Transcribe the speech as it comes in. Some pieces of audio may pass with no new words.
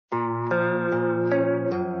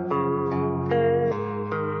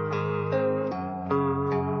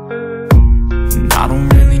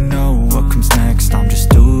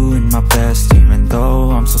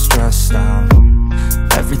I'm so stressed out.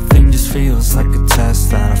 Everything just feels like a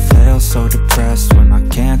test that I fail, so depressed when I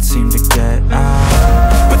can't seem to get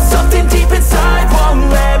out. But something deep inside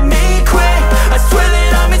won't let me quit. I swear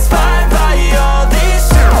that I'm inspired by all this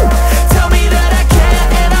shit. Tell me that I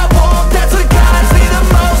can't and I won't. That's what guides me the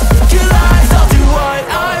most. Your lies, I'll do what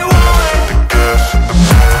I want. The gas in the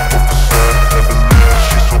back of the sun, never leave.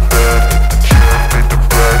 She's so bad that the chick made the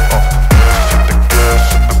brag. The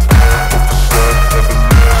gas in the back of the sun, never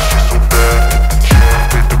leave. She's so bad that the chick made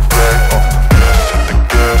the brag. The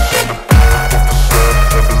gas in the back of the sun,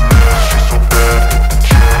 never leave. She's so bad that the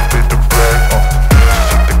chick made the brag. The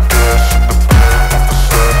gas in the back of the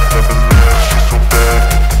sun, never leave. She's so bad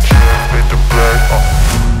that the chick made the brag.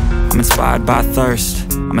 I'm inspired by thirst,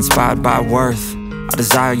 I'm inspired by worth. I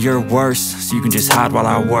desire your worst, so you can just hide while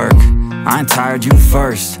I work. I ain't tired, you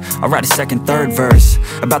first. I'll write a second, third verse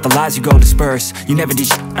about the lies you go disperse. You never did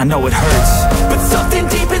shit, I know it hurts. But something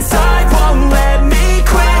deep